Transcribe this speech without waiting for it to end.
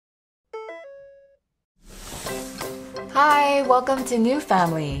Hi, welcome to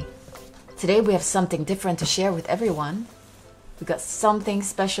NeueFamily. Today we have something different to share with everyone. We got something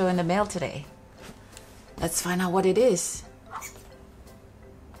special in the mail today. Let's find out what it is.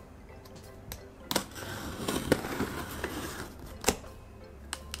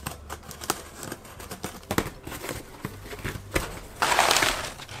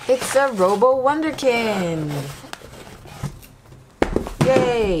 It's a Robo Wunderkind.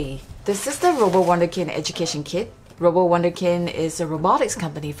 Yay! This is the Robo Wunderkind education kit. Robo Wunderkind is a robotics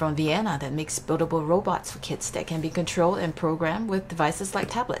company from Vienna that makes buildable robots for kids that can be controlled and programmed with devices like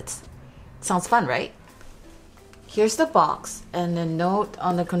tablets. Sounds fun, right? Here's the box and a note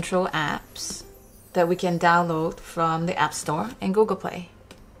on the control apps that we can download from the App Store and Google Play.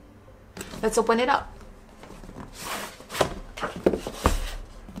 Let's open it up.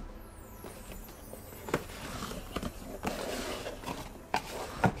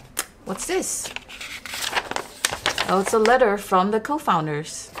 What's this? Oh, it's a letter from the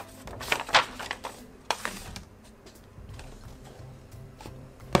co-founders.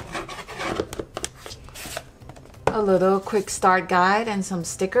 A little quick start guide and some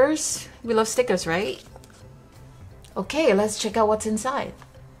stickers. We love stickers, right? Okay, let's check out what's inside.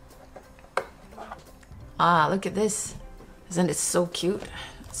 Ah, look at this. Isn't it so cute?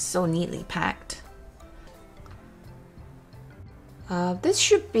 It's so neatly packed. This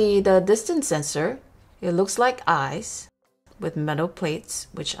should be the distance sensor. It looks like eyes with metal plates,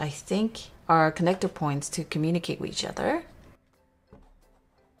 which I think are connector points to communicate with each other.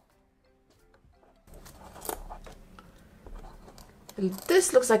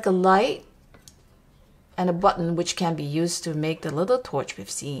 This looks like a light and a button which can be used to make the little torch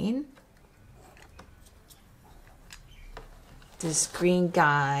we've seen. This green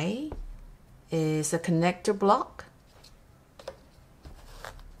guy is a connector block.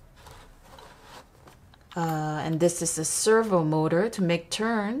 And this is a servo motor to make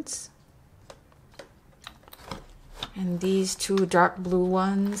turns. And these two dark blue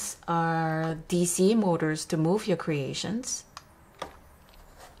ones are DC motors to move your creations.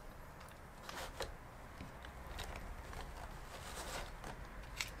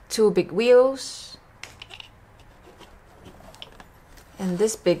 Two big wheels. And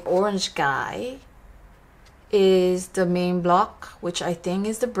this big orange guy is the main block, which I think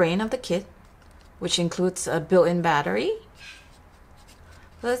is the brain of the kit, which includes a built-in battery.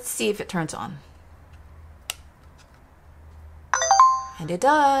 Let's see if it turns on. And it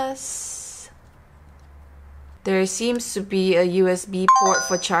does. There seems to be a USB port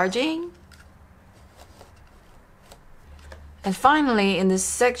for charging. And finally, in this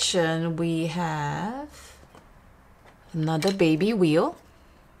section, we have another baby wheel.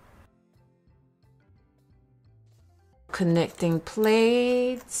 Connecting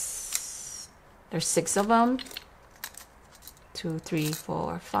plates. There's 6 of them. 2, 3,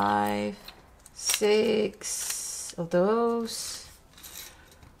 4, 5, 6 of those.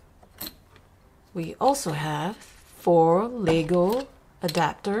 We also have 4 Lego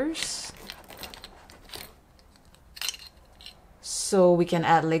adapters. So we can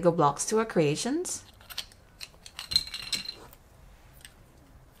add Lego blocks to our creations.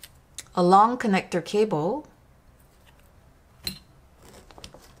 A long connector cable.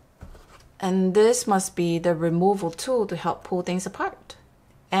 And this must be the removal tool to help pull things apart.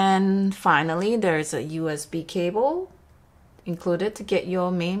 And finally, there's a USB cable included to get your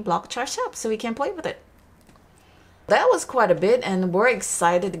main block charged up so we can play with it. That was quite a bit, and we're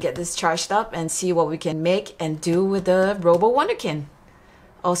excited to get this charged up and see what we can make and do with the Robo Wunderkind.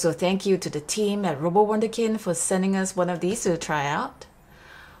 Also, thank you to the team at Robo Wunderkind for sending us one of these to try out.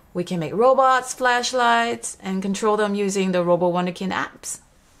 We can make robots, flashlights, and control them using the Robo Wunderkind apps.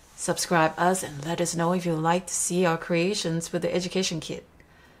 Subscribe us and let us know if you'd like to see our creations with the education kit.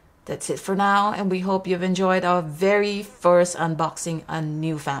 That's it for now, and we hope you've enjoyed our very first unboxing on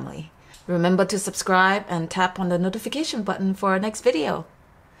NeueFamily. Remember to subscribe and tap on the notification button for our next video.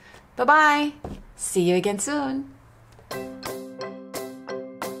 Bye-bye. See you again soon.